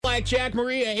Blackjack,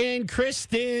 Maria, and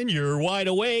Kristen. You're wide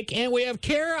awake. And we have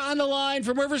Kara on the line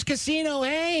from Rivers Casino.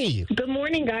 Hey. Good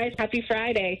morning, guys. Happy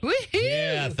Friday. Woo-hoo.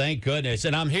 Yeah, thank goodness.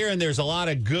 And I'm hearing there's a lot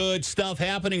of good stuff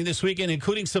happening this weekend,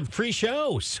 including some free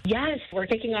shows. Yes, we're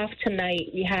kicking off tonight.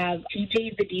 We have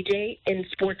TJ the DJ in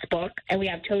Sportsbook, and we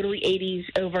have Totally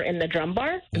 80s over in the Drum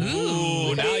Bar.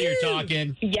 Ooh, now you're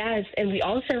talking. Yes, and we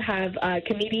also have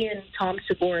comedian Tom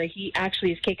Segura. He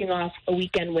actually is kicking off a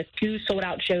weekend with 2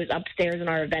 sold-out shows upstairs in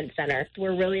our event center.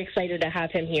 We're really excited to have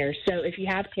him here. So if you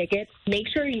have tickets, make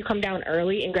sure you come down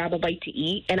early and grab a bite to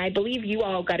eat. And I believe you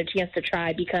all got a chance to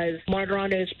try because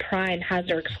Mardorando's Prime has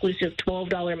their exclusive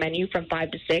 $12 menu from 5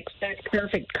 to 6. That's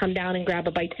perfect. Come down and grab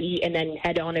a bite to eat and then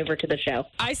head on over to the show.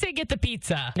 I say get the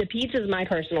pizza. The pizza is my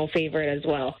personal favorite as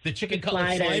well. The chicken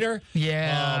cutlet slider?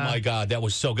 Yeah. Oh, my God. That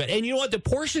was so good. And you know what? The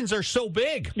portions are so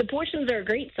big. The portions are a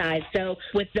great size. So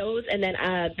with those and then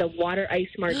the water ice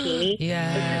martini,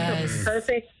 Yes. this is a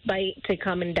perfect bite to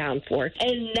come and down for.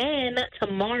 And then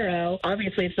tomorrow,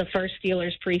 obviously, it's the first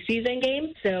Steelers preseason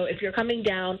game. So if you're coming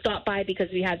down, stop by because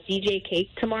we have DJ Cake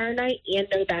tomorrow night and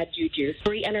No Bad Juju.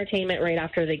 Free entertainment right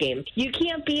after the game. You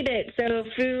can't beat it. So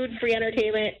food, free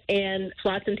entertainment, and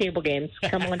slots and table games.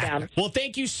 Come on down. Well,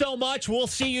 thank you so much. We'll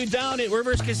see you down at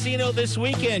Rivers Casino this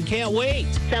weekend. Can't wait.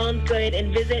 Sounds good.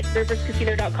 And visit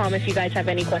riverscasino.com if you guys have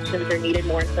any questions or needed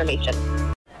more information.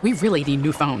 We really need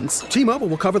new phones. T-Mobile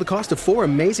will cover the cost of 4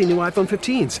 amazing new iPhone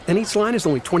 15s, and each line is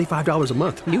only $25 a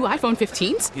month. New iPhone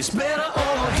 15s? It's better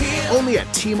over here. Only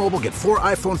at T-Mobile, get 4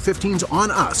 iPhone 15s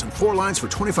on us and 4 lines for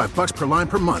 $25 per line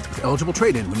per month with eligible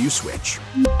trade-in when you switch.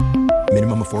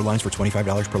 Minimum of 4 lines for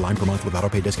 $25 per line per month with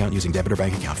autopay discount using debit or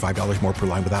bank account. $5 more per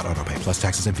line without autopay, plus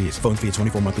taxes and fees. Phone fee at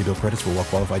 24 monthly bill credits for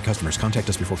well-qualified customers. Contact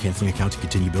us before canceling account to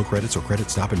continue bill credits or credit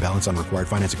stop and balance on required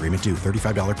finance agreement due.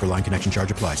 $35 per line connection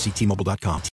charge applies. See T-Mobile.com.